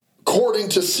According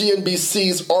to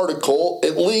CNBC's article,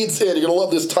 it leads in, you're going to love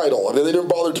this title. I mean, they didn't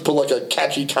bother to put like a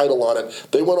catchy title on it.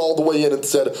 They went all the way in and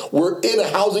said, we're in a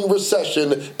housing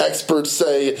recession, experts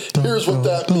say. Here's what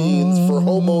that means for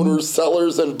homeowners,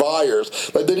 sellers, and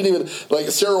buyers. Like they didn't even, like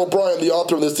Sarah O'Brien, the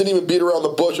author of this, didn't even beat around the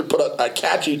bush and put a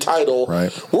catchy title.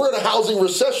 Right. We're in a housing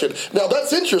recession. Now,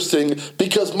 that's interesting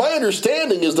because my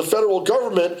understanding is the federal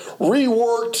government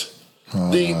reworked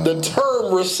the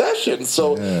term recession.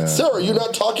 So, yeah. Sarah, you're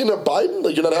not talking to Biden?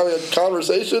 Like you're not having a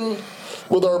conversation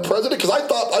with our president? Because I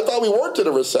thought we weren't in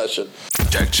a recession.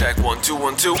 Check 1 2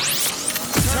 1 2.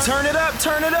 Turn it up.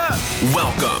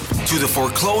 Welcome to the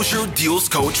Foreclosure Deals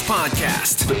Coach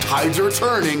podcast. The tides are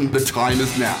turning. The time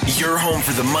is now. Your home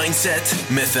for the mindset,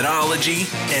 methodology,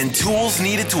 and tools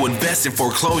needed to invest in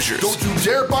foreclosures. Don't you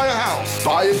dare buy a house.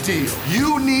 Buy a deal.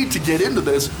 You need to get into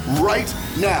this right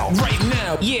now.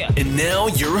 Yeah. And now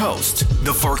your host,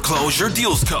 the Foreclosure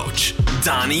Deals Coach,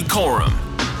 Donnie Corum.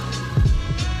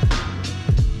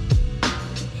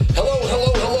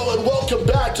 Hello, and welcome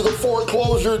back to the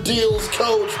Foreclosure Deals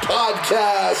Coach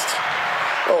podcast.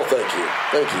 Oh,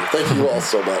 thank you all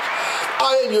so much.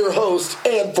 I am your host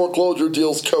and Foreclosure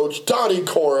Deals Coach, Donnie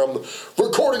Corum,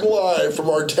 recording live from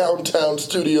our downtown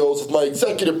studios with my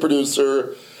executive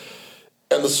producer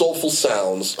and the soulful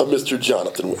sounds of Mr.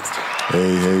 Jonathan Winston.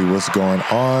 Hey, what's going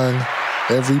on,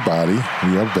 everybody?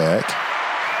 We are back.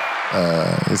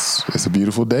 It's a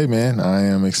beautiful day, man. I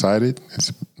am excited.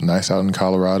 It's nice out in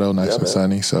Colorado, nice and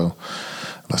sunny. So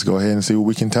let's go ahead and see what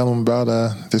we can tell them about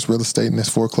this real estate and this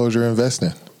foreclosure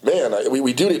investing. Man,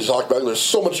 we do need to talk about it. There's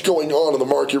so much going on in the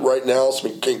market right now.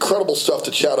 Some incredible stuff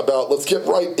to chat about. Let's get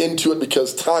right into it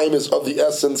because time is of the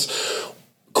essence.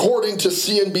 According to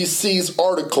CNBC's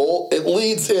article, it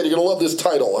leads in, you're going to love this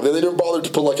title. I mean, they didn't bother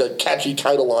to put like a catchy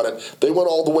title on it. They went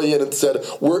all the way in and said,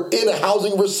 we're in a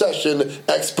housing recession,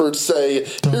 experts say.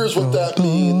 Here's what that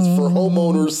means for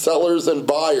homeowners, sellers, and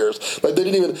buyers. Like they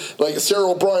didn't even, like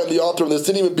Sarah O'Brien, the author of this,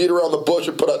 didn't even beat around the bush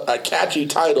and put a catchy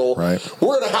title. Right.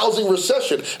 We're in a housing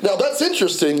recession. Now, that's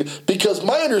interesting because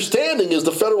my understanding is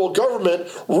the federal government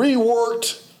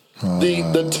reworked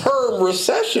the term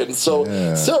recession. So,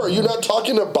 yeah. Sarah, you're not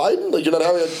talking to Biden? Like you're not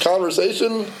having a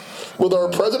conversation with our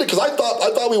president? Because I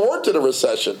thought we weren't in a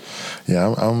recession.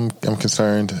 Yeah, I'm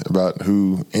concerned about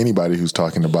anybody who's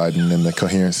talking to Biden and the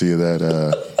coherency of that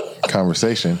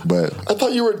conversation. But I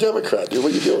thought you were a Democrat, dude.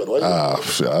 What are you doing?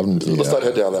 Let's not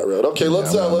head down that road. Okay,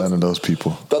 let's none of those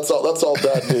people. That's all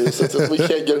bad news. We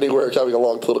can't get anywhere having a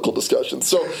long political discussion.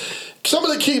 So, some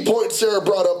of the key points Sarah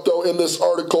brought up, though, in this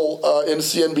article in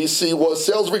CNBC was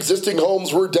sales of existing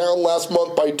homes were down last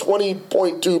month by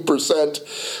 20.2%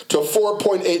 to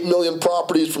 4.8 million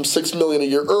properties from 6 million a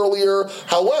year earlier.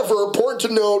 However, important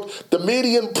to note, the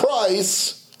median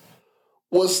price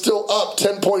was still up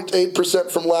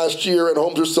 10.8% from last year, and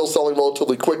homes are still selling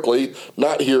relatively quickly.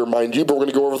 Not here, mind you, but we're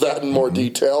going to go over that in more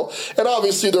detail. And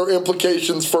obviously, there are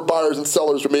implications for buyers and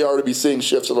sellers who may already be seeing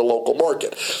shifts in the local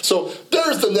market. So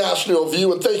there's the national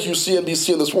view, and thank you,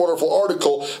 CNBC, in this wonderful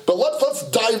article. But let's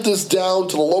dive this down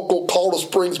to the local Colorado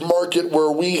Springs market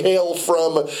where we hail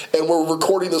from, and we're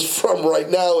recording this from right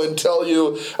now, and tell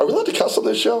you, are we allowed to cuss on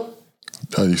this show?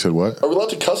 You said what? Are we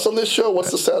allowed to cuss on this show?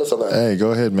 What's the status on that? Hey,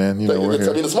 go ahead, man. We're here.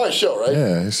 I mean, it's my show, right?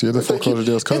 Yeah, you're the Foreclosure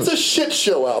Deals Coach. It's a shit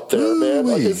show out there, man.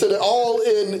 Like it's an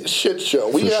all-in shit show.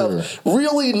 We have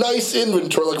really nice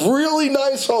inventory, like really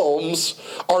nice homes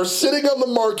are sitting on the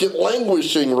market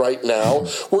languishing right now.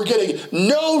 We're getting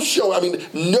no showing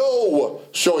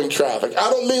traffic. I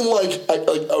don't mean like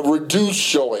reduced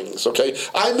showings, okay?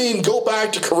 I mean go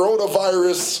back to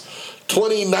coronavirus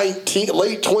 2019,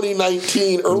 late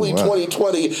 2019, early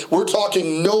 2020, we're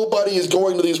talking nobody is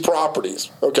going to these properties,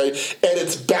 okay? And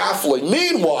it's baffling.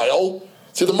 Meanwhile,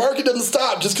 see, the market doesn't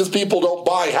stop just because people don't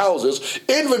buy houses.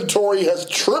 Inventory has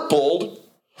tripled,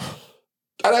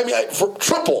 and I mean,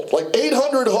 tripled, like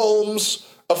 800 homes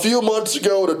a few months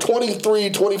ago to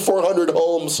 2,400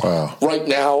 homes right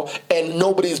now, and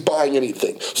nobody's buying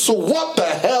anything. So what the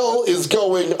hell is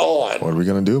going on? What are we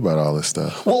going to do about all this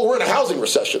stuff? Well, we're in a housing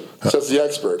recession, says the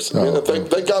experts.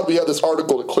 Thank God we had this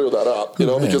article to clear that up,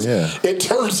 because it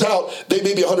turns out they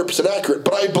may be 100% accurate.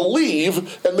 But I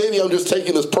believe, and maybe I'm just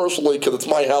taking this personally because it's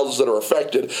my houses that are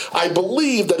affected, I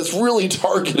believe that it's really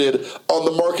targeted on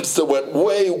the markets that went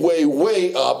way, way,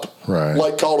 way up,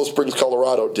 like Colorado Springs,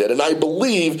 Colorado did. And I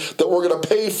believe that we're going to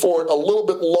pay for it a little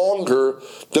bit longer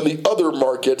than the other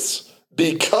markets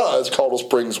because Colorado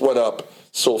Springs went up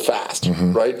so fast,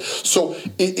 right? So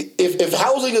if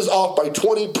housing is off by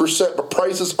 20%, but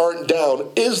prices aren't down,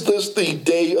 is this the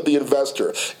day of the investor?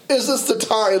 Is this the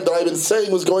time that I've been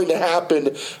saying was going to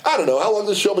happen? I don't know. How long has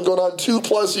this show been going on?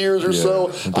 2+ years or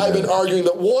so? I've been arguing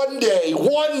that one day,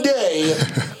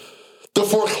 the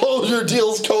foreclosure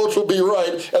deals coach will be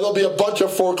right, and there'll be a bunch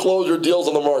of foreclosure deals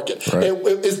on the market. Right.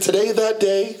 Is today that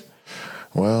day?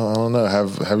 Well, I don't know.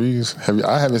 Have you?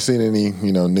 I haven't seen any,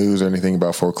 news or anything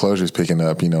about foreclosures picking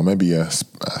up. Maybe a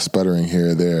sputtering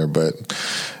here or there, but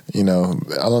I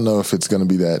don't know if it's going to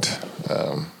be that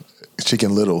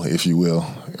Chicken Little, if you will,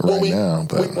 now.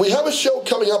 But we have a show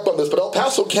coming up on this. But El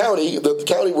Paso County, the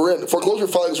county we're in, foreclosure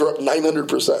filings are up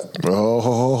 900%.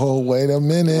 Oh, wait a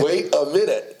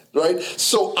minute. Right?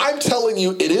 So I'm telling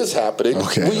you, it is happening.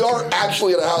 We are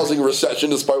actually in a housing recession,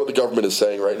 despite what the government is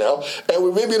saying right now. And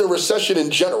we may be in a recession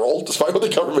in general, despite what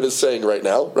the government is saying right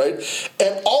now, right?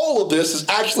 And all of this is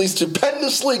actually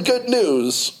stupendously good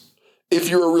news if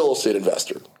you're a real estate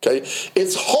investor, okay?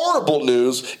 It's horrible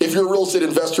news if you're a real estate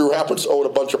investor who happens to own a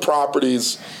bunch of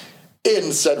properties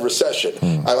in said recession.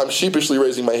 I'm sheepishly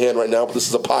raising my hand right now, but this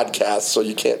is a podcast, so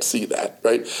you can't see that,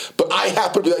 right? But I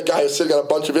happen to be that guy who's sitting on a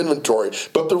bunch of inventory.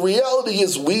 But the reality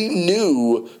is we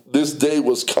knew this day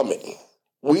was coming.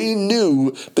 We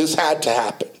knew this had to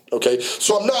happen, okay?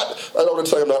 So I don't want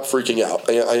to tell you I'm not freaking out.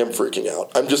 I am freaking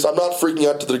out. I'm not freaking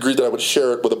out to the degree that I would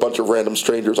share it with a bunch of random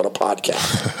strangers on a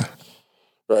podcast,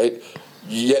 right?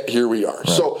 Yet here we are. Right.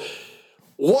 So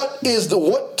what does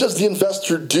the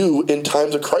investor do in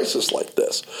times of crisis like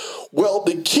this? Well,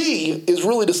 the key is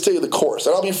really to stay the course.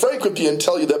 And I'll be frank with you and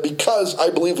tell you that because I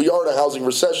believe we are in a housing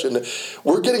recession,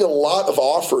 we're getting a lot of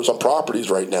offers on properties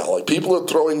right now. Like, people are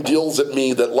throwing deals at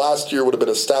me that last year would have been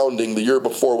astounding, the year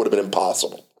before would have been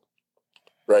impossible.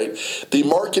 Right? The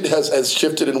market has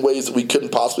shifted in ways that we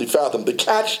couldn't possibly fathom. The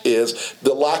catch is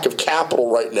the lack of capital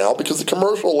right now, because the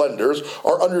commercial lenders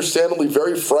are understandably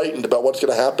very frightened about what's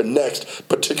going to happen next,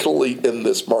 particularly in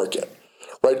this market.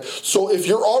 Right? So if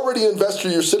you're already an investor,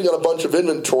 you're sitting on a bunch of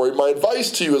inventory, my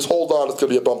advice to you is hold on, it's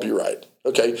going to be a bumpy ride.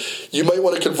 Okay? You might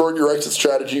want to convert your exit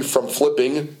strategy from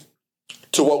flipping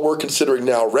to what we're considering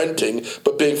now renting.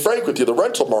 But being frank with you, the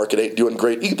rental market ain't doing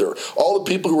great either. All the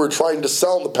people who were trying to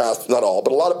sell in the past, not all,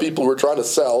 but a lot of people who were trying to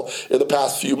sell in the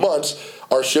past few months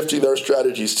are shifting their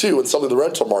strategies too, and suddenly the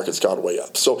rental market's gone way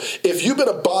up. So if you've been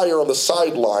a buyer on the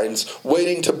sidelines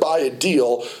waiting to buy a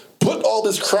deal, put all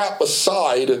this crap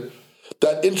aside,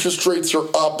 that interest rates are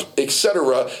up,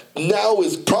 etc. Now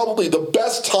is probably the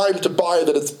best time to buy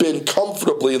that it's been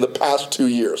comfortably in the past 2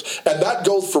 years. And that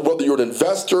goes for whether you're an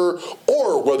investor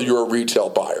or whether you're a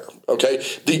retail buyer, okay?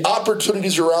 The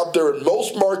opportunities are out there in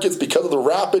most markets because of the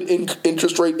rapid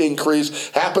interest rate increase,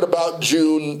 happened about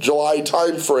June, July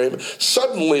timeframe.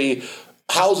 Suddenly,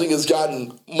 housing has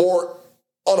gotten more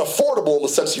unaffordable in the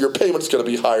sense that your payment's going to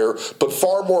be higher, but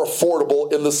far more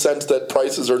affordable in the sense that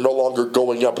prices are no longer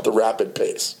going up at the rapid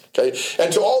pace. Okay,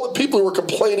 and to all the people who were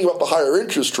complaining about the higher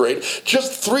interest rate,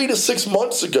 just 3 to 6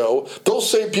 months ago, those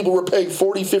same people were paying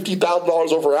 $40,000,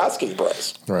 $50,000 over asking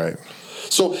price. Right.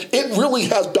 So it really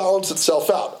has balanced itself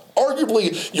out.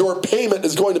 Arguably, your payment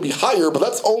is going to be higher, but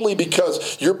that's only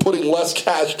because you're putting less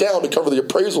cash down to cover the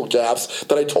appraisal gaps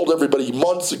that I told everybody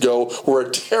months ago were a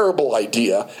terrible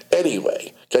idea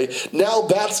anyway. Okay, now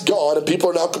that's gone, and people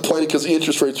are now complaining because the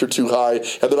interest rates are too high,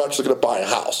 and they're not just going to buy a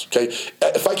house. Okay,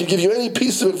 if I can give you any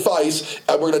piece of advice,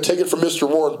 and we're going to take it from Mr.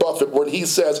 Warren Buffett, when he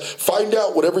says, find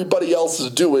out what everybody else is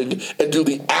doing and do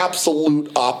the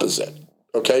absolute opposite.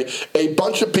 Okay, a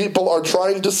bunch of people are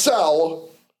trying to sell,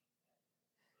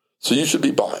 so you should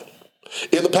be buying.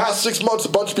 In the past 6 months, a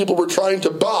bunch of people were trying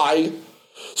to buy,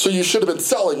 so you should have been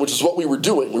selling, which is what we were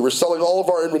doing. We were selling all of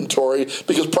our inventory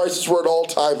because prices were at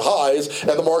all-time highs,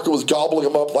 and the market was gobbling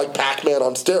them up like Pac-Man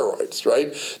on steroids,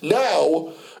 right?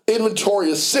 Now, inventory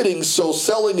is sitting, so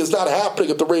selling is not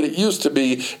happening at the rate it used to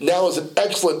be. Now is an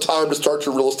excellent time to start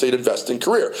your real estate investing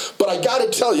career. But I got to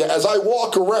tell you, as I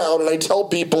walk around and I tell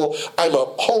people I'm a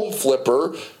home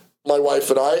flipper, my wife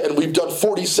and I, and we've done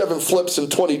 47 flips in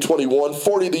 2021,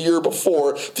 40 the year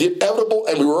before, the inevitable,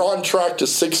 and we were on track to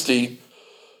 60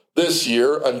 this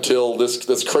year until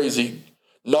this crazy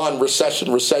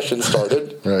recession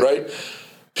started, right?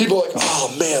 People are like,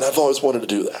 oh man, I've always wanted to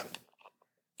do that.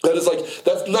 That's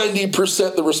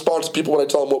 90% the response to people when I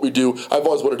tell them what we do. I've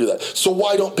always wanted to do that. So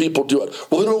why don't people do it?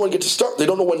 Well, they don't know when to get to start. They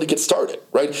don't know when to get started,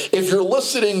 right? If you're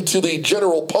listening to the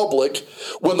general public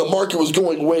when the market was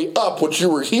going way up, what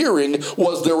you were hearing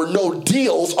was there were no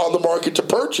deals on the market to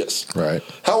purchase. Right.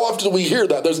 How often do we hear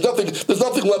that? There's nothing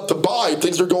left to buy.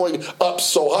 Things are going up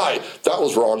so high. That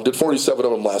was wrong. Did 47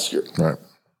 of them last year. Right.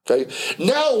 Okay.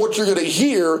 Now what you're going to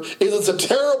hear is it's a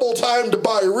terrible time to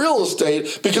buy real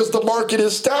estate because the market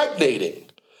is stagnating.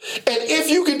 And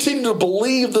if you continue to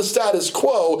believe the status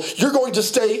quo, you're going to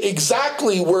stay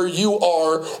exactly where you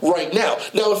are right now.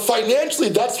 Now, if financially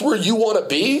that's where you want to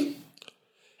be,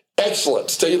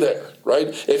 excellent, stay there, right?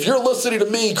 If you're listening to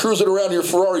me cruising around your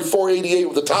Ferrari 488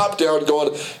 with the top down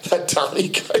going, that Donnie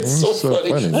guy's so funny.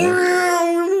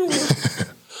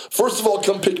 First of all,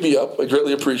 come pick me up. I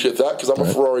greatly appreciate that because I'm a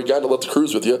Ferrari guy and I'd love to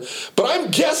cruise with you. But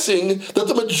I'm guessing that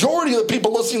the majority of the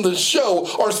people listening to the show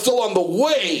are still on the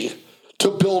way to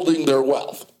building their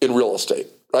wealth in real estate,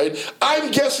 right?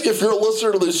 I'm guessing if you're a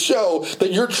listener to this show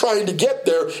that you're trying to get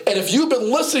there. And if you've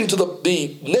been listening to the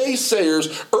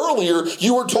naysayers earlier,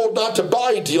 you were told not to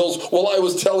buy deals while I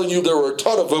was telling you there were a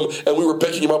ton of them and we were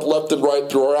picking them up left and right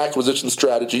through our acquisition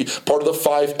strategy, part of the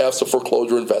 5 F's of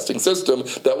foreclosure investing system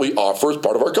that we offer as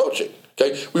part of our coaching.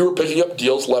 Okay, we were picking up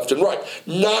deals left and right.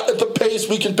 Not at the pace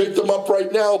we can pick them up right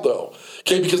now, though.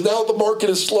 Okay, because now the market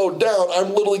has slowed down. I'm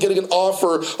literally getting an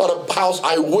offer on a house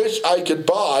I wish I could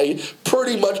buy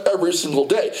pretty much every single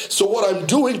day. So what I'm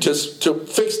doing to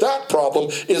fix that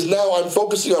problem is now I'm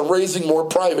focusing on raising more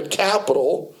private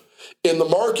capital in the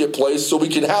marketplace so we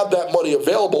can have that money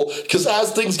available, because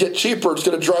as things get cheaper, it's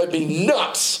going to drive me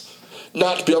nuts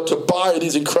not to be able to buy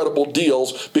these incredible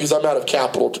deals because I'm out of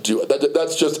capital to do it.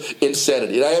 That's just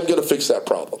insanity. And I am going to fix that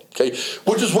problem, okay?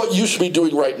 Which is what you should be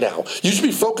doing right now. You should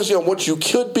be focusing on what you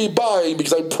could be buying,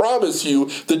 because I promise you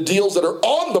the deals that are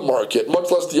on the market, much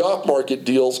less the off-market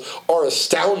deals, are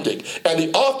astounding. And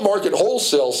the off-market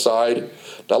wholesale side,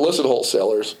 now listen,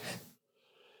 wholesalers,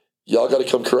 y'all got to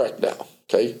come correct now,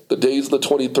 okay? The days of the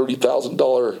 $20,000,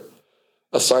 $30,000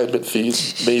 assignment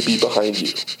fees may be behind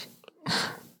you.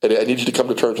 And I need you to come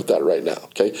to terms with that right now,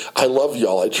 okay? I love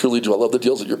y'all. I truly do. I love the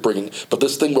deals that you're bringing. But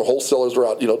this thing where wholesalers are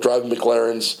out, driving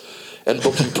McLarens and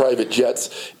booking private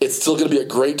jets, it's still going to be a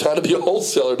great time to be a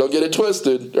wholesaler. Don't get it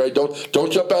twisted, right?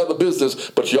 Don't jump out of the business,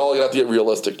 but y'all are going to have to get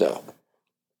realistic now,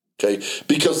 okay?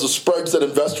 Because the spreads that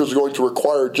investors are going to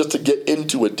require just to get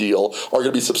into a deal are going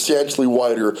to be substantially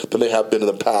wider than they have been in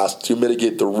the past to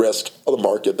mitigate the risk of the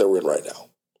market that we're in right now.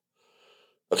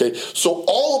 Okay, so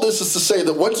all of this is to say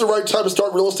that when's the right time to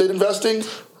start real estate investing?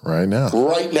 Right now.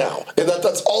 Right now. And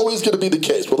that's always going to be the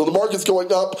case. Whether the market's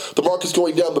going up, the market's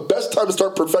going down, the best time to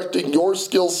start perfecting your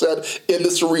skill set in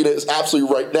this arena is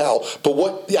absolutely right now. But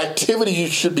what the activity you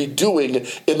should be doing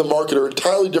in the market are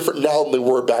entirely different now than they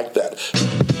were back then.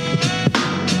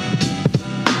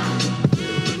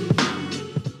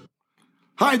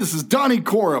 Hi, this is Donnie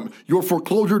Corum, your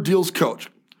foreclosure deals coach.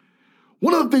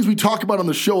 One of the things we talk about on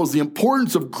the show is the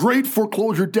importance of great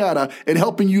foreclosure data and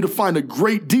helping you to find a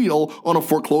great deal on a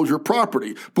foreclosure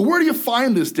property. But where do you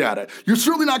find this data? You're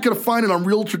certainly not going to find it on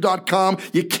Realtor.com.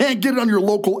 You can't get it on your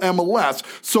local MLS.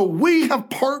 So we have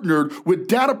partnered with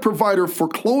data provider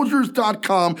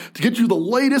Foreclosures.com to get you the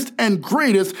latest and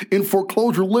greatest in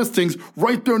foreclosure listings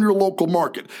right there in your local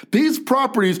market. These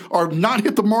properties are not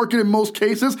hit the market in most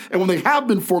cases, and when they have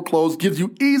been foreclosed, gives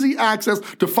you easy access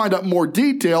to find out more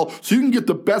detail so you can get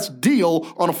the best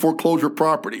deal on a foreclosure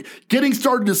property. Getting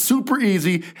started is super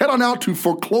easy. Head on out to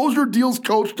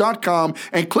foreclosuredealscoach.com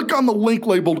and click on the link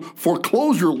labeled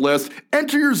foreclosure list.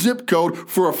 Enter your zip code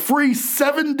for a free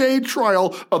 7-day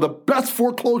trial of the best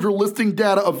foreclosure listing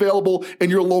data available in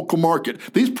your local market.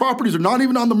 These properties are not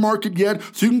even on the market yet,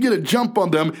 so you can get a jump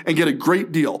on them and get a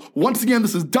great deal. Once again,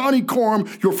 this is Donnie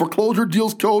Corum, your foreclosure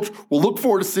deals coach. We'll look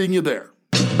forward to seeing you there.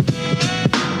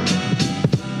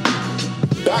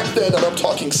 Back then, and I'm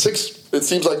talking it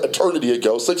seems like eternity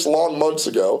ago, 6 long months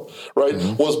ago, right,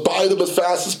 was buy them as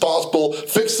fast as possible,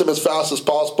 fix them as fast as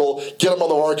possible, get them on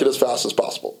the market as fast as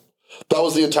possible. That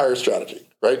was the entire strategy,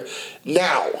 right?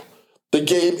 Now, the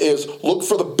game is look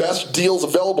for the best deals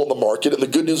available in the market, and the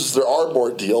good news is there are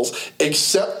more deals,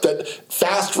 except that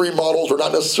fast remodels are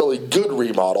not necessarily good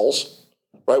remodels,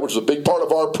 right, which is a big part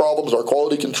of our problems. Our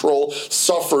quality control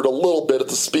suffered a little bit at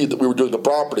the speed that we were doing the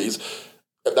properties.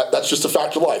 That's just a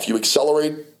fact of life. You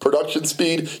accelerate production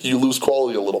speed, you lose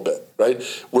quality a little bit, right?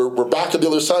 We're back on the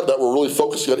other side of that. We're really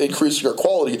focusing on increasing our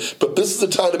quality, but this is the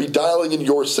time to be dialing in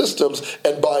your systems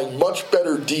and buying much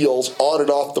better deals on and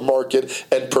off the market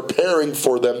and preparing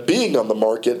for them being on the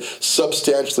market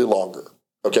substantially longer,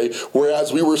 okay?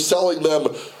 Whereas we were selling them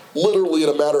literally in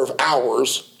a matter of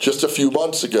hours just a few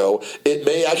months ago, it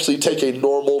may actually take a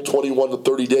normal 21 to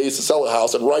 30 days to sell a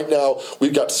house. And right now,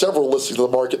 we've got several listings on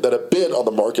the market that have been on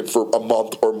the market for a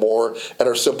month or more and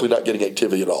are simply not getting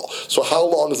activity at all. So how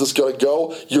long is this going to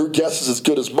go? Your guess is as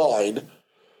good as mine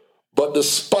But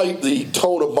despite the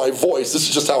tone of my voice, this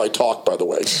is just how I talk, by the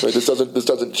way. Right? This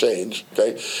doesn't change.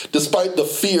 Okay. Despite the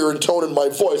fear and tone in my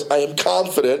voice, I am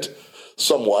confident,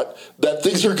 somewhat, that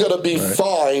things are going to be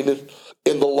fine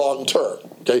in the long term.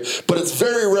 Okay. But it's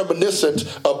very reminiscent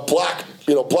of Black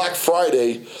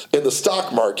Friday in the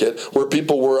stock market, where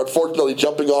people were unfortunately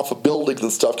jumping off of buildings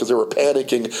and stuff because they were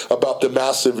panicking about the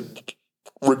massive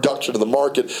reduction in the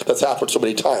market that's happened so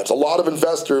many times. A lot of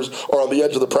investors are on the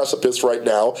edge of the precipice right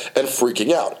now and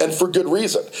freaking out, and for good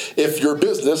reason. If your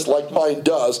business, like mine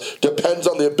does, depends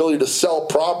on the ability to sell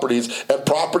properties, and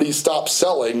properties stop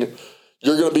selling,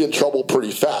 you're going to be in trouble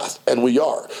pretty fast, and we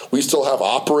are. We still have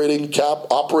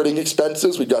operating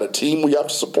expenses. We've got a team we have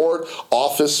to support,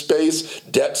 office space,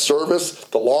 debt service.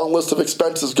 The long list of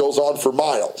expenses goes on for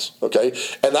miles, okay?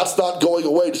 And that's not going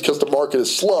away just because the market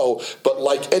is slow, but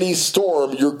like any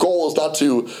storm, your goal is not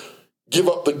to give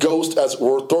up the ghost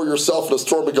or throw yourself in a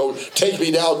storm and go, take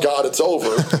me now, God, it's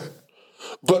over.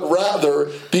 But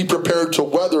rather be prepared to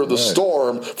weather the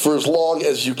storm for as long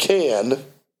as you can,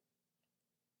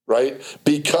 right?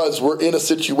 Because we're in a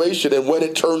situation, and when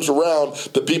it turns around,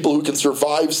 the people who can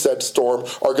survive said storm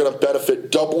are going to benefit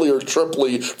doubly or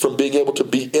triply from being able to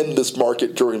be in this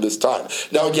market during this time.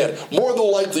 Now, again, more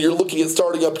than likely, you're looking at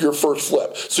starting up your first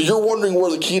flip. So you're wondering where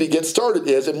the key to get started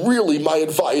is, and really my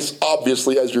advice,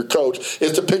 obviously, as your coach,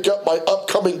 is to pick up my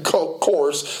upcoming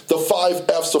course, the 5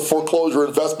 F's of Foreclosure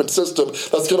Investment System,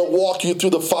 that's going to walk you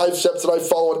through the 5 steps that I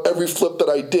followed every flip that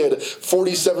I did.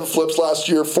 47 flips last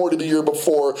year, 40 the year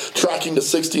before, tracking to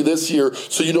 60 this year,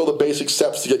 so you know the basic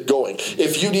steps to get going.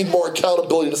 If you need more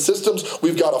accountability to systems,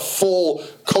 we've got a full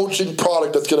coaching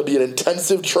product that's going to be an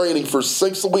intensive training for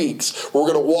 6 weeks. We're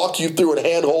going to walk you through and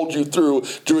handhold you through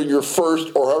doing your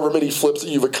first or however many flips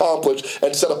that you've accomplished,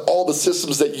 and set up all the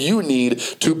systems that you need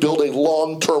to build a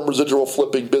long-term residual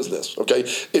flipping business, okay?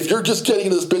 If you're just getting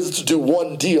into this business to do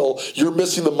one deal, you're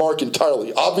missing the mark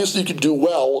entirely. Obviously, you can do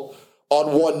well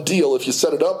on one deal if you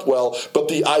set it up well, but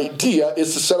the idea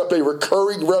is to set up a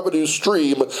recurring revenue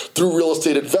stream through real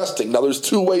estate investing. Now, there's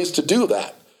 2 ways to do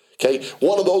that. Okay,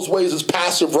 one of those ways is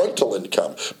passive rental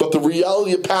income. But the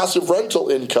reality of passive rental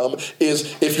income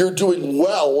is if you're doing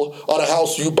well on a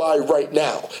house you buy right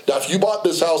now. Now, if you bought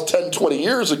this house 10, 20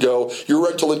 years ago, your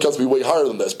rental income will be way higher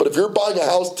than this. But if you're buying a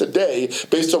house today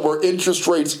based on where interest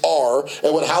rates are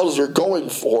and what houses are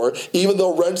going for, even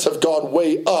though rents have gone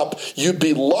way up, you'd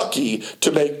be lucky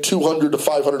to make $200 to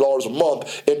 $500 a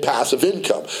month in passive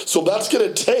income. So that's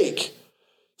going to take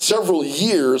several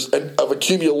years of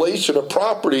accumulation of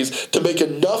properties to make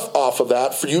enough off of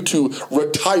that for you to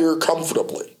retire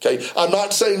comfortably. Okay, I'm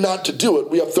not saying not to do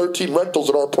it. We have 13 rentals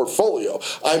in our portfolio.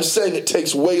 I'm saying it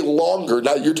takes way longer.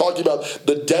 Now, you're talking about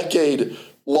the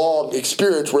decade-long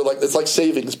experience where it's like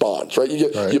savings bonds, right?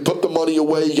 You put the money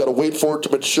away, you got to wait for it to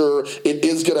mature. It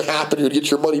is going to happen. You're going to get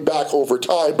your money back over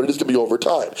time, but it is going to be over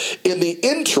time. In the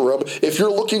interim, if you're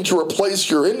looking to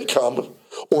replace your income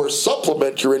or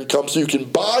supplement your income so you can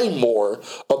buy more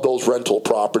of those rental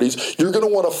properties, you're going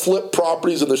to want to flip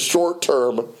properties in the short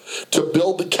term to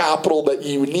build the capital that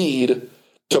you need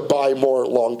to buy more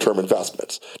long-term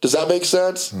investments. Does that make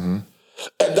sense? Mm-hmm.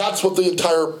 And that's what the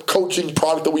entire coaching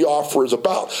product that we offer is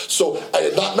about. So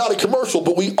not a commercial,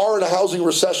 but we are in a housing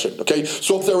recession, okay?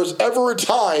 So if there was ever a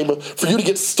time for you to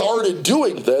get started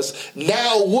doing this,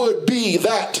 now would be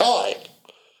that time.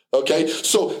 Okay,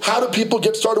 so how do people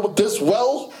get started with this?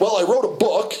 Well, I wrote a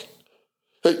book.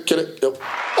 Hey, can it?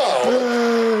 Oh,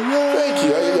 thank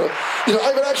you.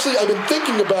 I've been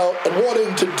thinking about and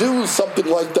wanting to do something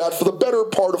like that for the better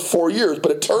part of 4 years,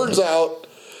 but it turns out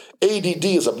ADD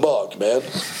is a mug, man.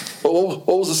 What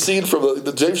was the scene from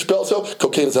the James Chappelle show?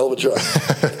 Cocaine is a hell of a drug.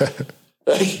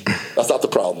 Hey, that's not the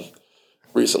problem.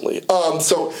 Recently,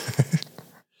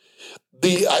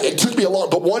 it took me a long,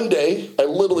 but one day I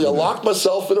locked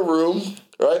myself in a room,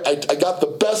 right? I got the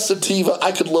best sativa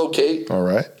I could locate. All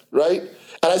right. Right?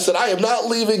 And I said, I am not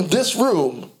leaving this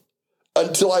room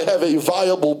until I have a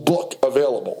viable book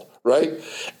available, right?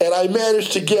 And I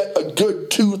managed to get a good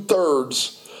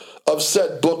 2/3 of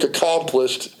said book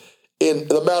accomplished in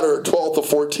the matter of 12 to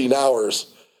 14 hours.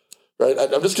 Right?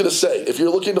 I'm just going to say, if you're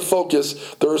looking to focus,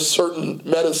 there are certain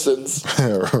medicines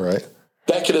right,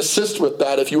 that can assist with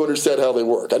that if you understand how they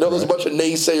work. I know there's a bunch of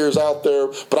naysayers out there,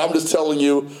 but I'm just telling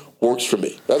you, works for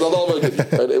me. That's all I'm going to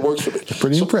do. Right? It works for me.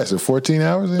 Pretty impressive. 14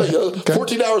 hours? Okay.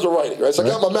 14 hours of writing, right? So I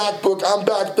got my MacBook. I'm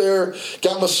back there.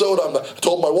 Got my soda. I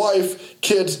told my wife,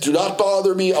 kids, do not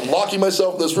bother me. I'm locking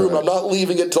myself in this room. I'm not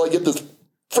leaving it until I get this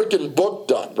freaking book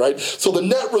done, right? So the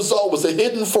net result was a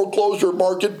hidden foreclosure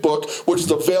market book, which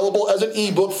is available as an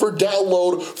ebook for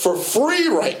download for free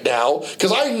right now,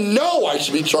 because I know I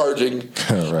should be charging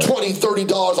right. $20,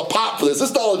 $30 a pop for this.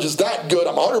 This knowledge is that good.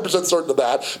 I'm 100% certain of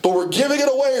that. But we're giving it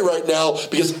away right now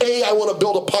because A, I want to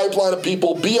build a pipeline of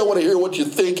people. B, I want to hear what you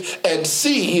think. And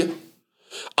C,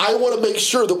 I want to make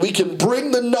sure that we can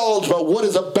bring the knowledge about what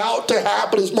is about to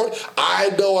happen. I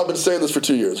know I've been saying this for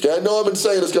 2 years. Okay? I know I've been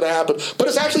saying it's going to happen, but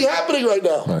it's actually happening right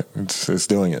now. Right. It's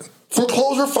doing it.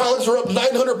 Foreclosure filings are up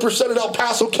 900% in El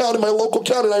Paso County, my local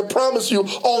county, and I promise you,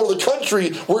 all over the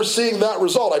country, we're seeing that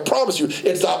result. I promise you,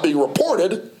 it's not being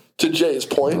reported, to Jay's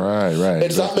point. Right.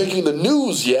 It's not making the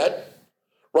news yet,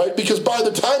 right? Because by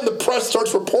the time the press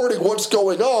starts reporting what's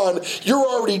going on, you're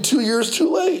already 2 years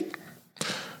too late.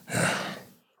 Yeah.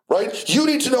 Right? You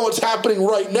need to know what's happening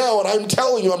right now, and I'm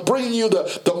telling you, I'm bringing you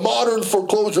the modern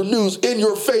foreclosure news in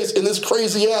your face in this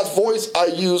crazy-ass voice I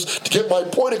use to get my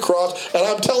point across, and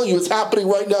I'm telling you it's happening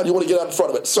right now, and you want to get out in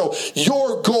front of it. So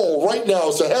your goal right now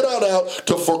is to head on out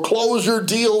to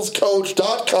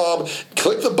foreclosuredealscoach.com,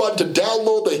 click the button to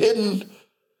download the hidden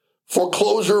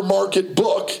foreclosure market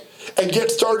book, and get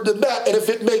started in that. And if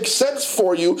it makes sense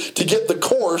for you to get the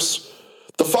course,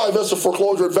 the 5S of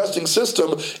foreclosure investing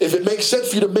system, if it makes sense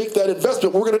for you to make that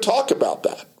investment, we're going to talk about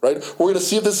that, right? We're going to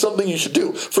see if this is something you should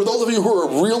do. For those of you who are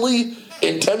really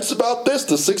intense about this,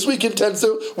 the 6-week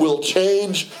intensive will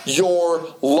change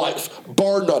your life,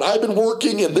 bar none. I've been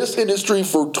working in this industry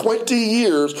for 20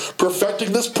 years,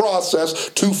 perfecting this process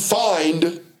to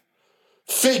find,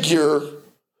 figure,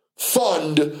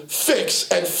 fund, fix,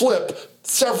 and flip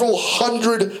several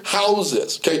hundred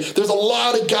houses. Okay, there's a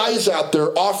lot of guys out there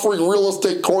offering real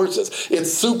estate courses.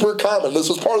 It's super common. This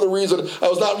was part of the reason I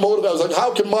was not motivated. I was like,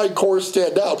 how can my course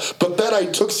stand out? But then I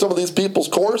took some of these people's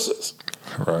courses.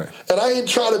 Right. And I ain't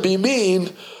trying to be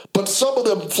mean, but some of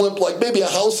them flipped like maybe a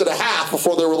house and a half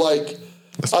before they were like,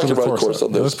 I can write a course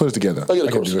on this. Let's put it together. I get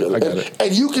a course together. I got it.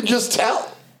 And you can just tell.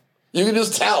 You can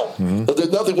just tell. Mm-hmm.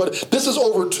 There's nothing but this is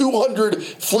over 200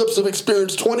 flips of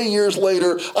experience 20 years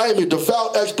later. I am a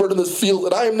devout expert in this field,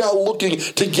 and I am now looking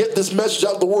to get this message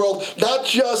out to the world, not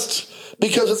just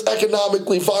because it's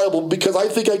economically viable, because I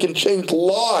think I can change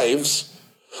lives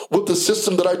with the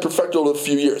system that I perfected over a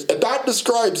few years. If that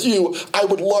describes you, I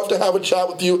would love to have a chat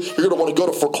with you. You're going to want to go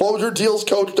to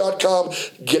foreclosuredealscoach.com,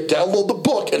 download the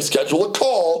book, and schedule a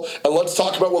call, and let's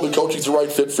talk about whether coaching is the right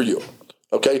fit for you.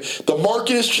 Okay, the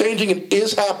market is changing and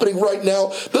is happening right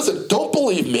now. Listen, don't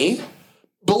believe me.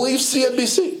 Believe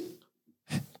CNBC.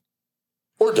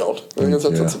 Or don't. I think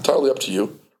that's entirely up to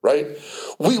you, right?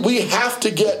 We have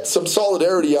to get some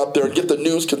solidarity out there and get the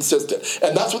news consistent.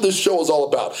 And that's what this show is all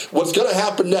about. What's going to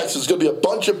happen next is going to be a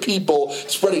bunch of people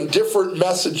spreading different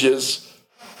messages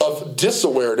of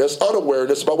disawareness,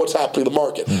 unawareness about what's happening in the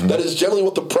market. Mm-hmm. That is generally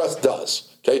what the press does.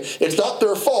 Okay, it's not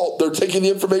their fault. They're taking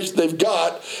the information they've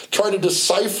got, trying to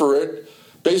decipher it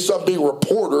based on being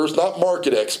reporters, not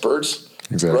market experts.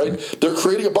 Exactly. Right? They're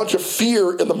creating a bunch of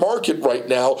fear in the market right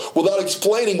now without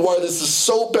explaining why this is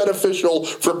so beneficial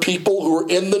for people who are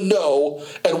in the know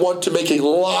and want to make a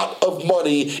lot of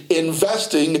money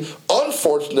investing,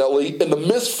 unfortunately, in the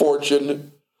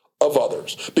misfortune of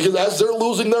others. Because as they're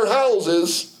losing their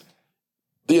houses,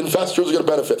 the investors are going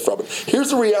to benefit from it.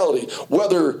 Here's the reality.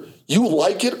 Whether you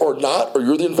like it or not, or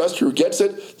you're the investor who gets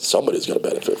it, somebody's going to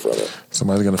benefit from it.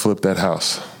 Somebody's going to flip that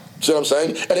house. See what I'm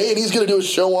saying? And A&E's going to do a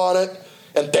show on it,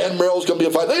 and Dan Merrill's going to be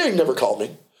a fight. They ain't never called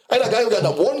me. I haven't got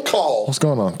not one call. What's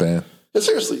going on, Dan? Yeah,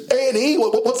 seriously, A&E,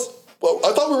 well,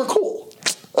 I thought we were cool.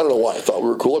 I don't know why I thought we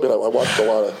were cool. I mean, I watched a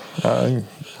lot of...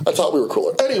 I thought we were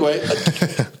cooler. Anyway,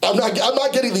 I'm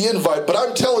not getting the invite, but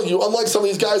I'm telling you, unlike some of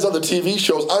these guys on the TV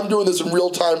shows, I'm doing this in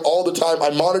real time all the time.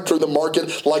 I'm monitoring the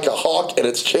market like a hawk, and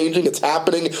it's changing. It's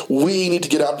happening. We need to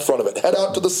get out in front of it. Head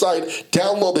out to the site,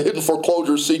 download the Hidden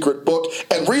Foreclosure Secret book,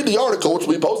 and read the article, which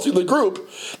we'll be posting in the group,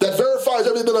 that verifies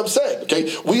everything that I'm saying.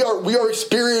 Okay, we are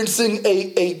experiencing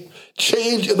a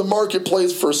change in the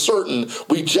marketplace for certain.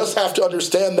 We just have to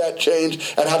understand that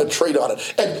change and how to trade on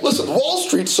it. And listen, Wall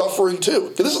Street's suffering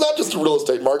too. This is not just the real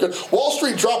estate market. Wall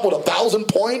Street dropped, 1,000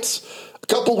 points a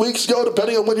couple weeks ago,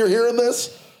 depending on when you're hearing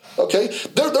this. Okay,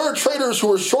 there are traders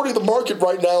who are shorting the market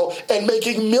right now and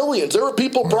making millions. There are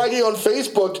people bragging on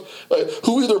Facebook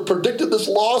who either predicted this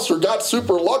loss or got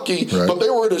super lucky, but they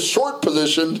were in a short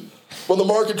position when the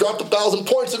market dropped 1,000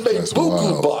 points and made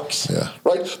buku bucks. Yeah.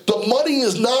 Right? The money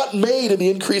is not made in the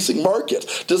increasing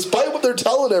market. Despite what they're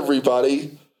telling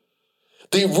everybody,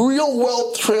 the real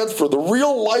wealth transfer, the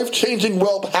real life-changing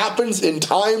wealth happens in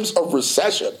times of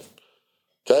recession.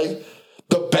 Okay?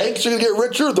 The banks are going to get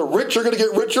richer, the rich are going to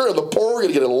get richer, and the poor are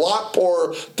going to get a lot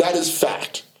poorer. That is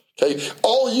fact. Okay?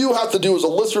 All you have to do as a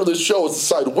listener of this show is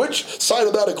decide which side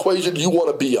of that equation you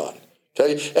want to be on.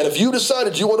 Okay? And if you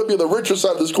decided you want to be on the richer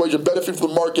side of this equation, benefit from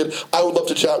the market, I would love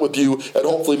to chat with you and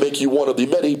hopefully make you one of the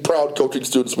many proud coaching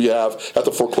students we have at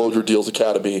the Foreclosure Deals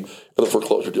Academy and the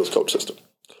Foreclosure Deals Coach System.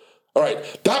 All right,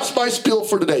 that's my spiel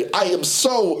for today. I am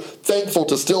so thankful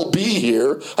to still be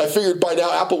here. I figured by now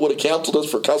Apple would have canceled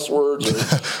us for cuss words or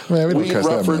man, we weed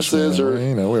references. Much,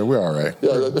 or we're all right.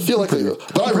 Yeah, I feel like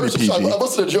but I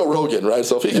listen to Joe Rogan, right?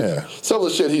 So if he some of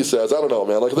the shit he says, I don't know,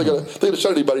 man. Like they're gonna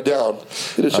shut anybody down.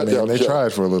 They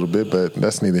tried for a little bit, but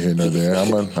that's neither here nor there.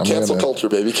 I'm cancel culture,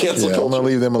 baby. Cancel culture. I'm gonna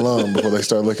leave them alone before they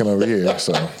start looking over here.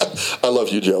 So I love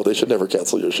you, Joe. They should never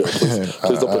cancel your show. Please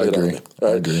don't put it on me. All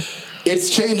right? I agree.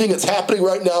 It's changing. It's happening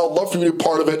right now. Love for you to be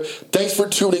part of it. Thanks for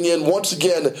tuning in. Once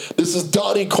again, this is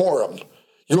Donnie Corum,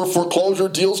 your foreclosure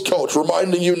deals coach,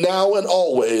 reminding you now and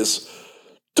always,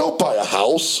 don't buy a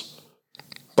house,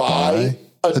 buy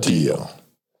a deal.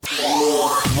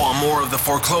 Want more of the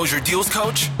Foreclosure Deals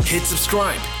Coach? Hit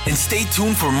subscribe and stay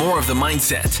tuned for more of the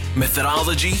mindset,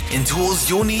 methodology, and tools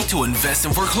you'll need to invest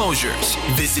in foreclosures.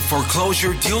 Visit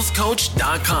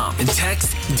foreclosuredealscoach.com and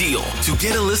text DEAL to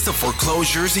get a list of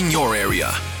foreclosures in your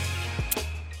area.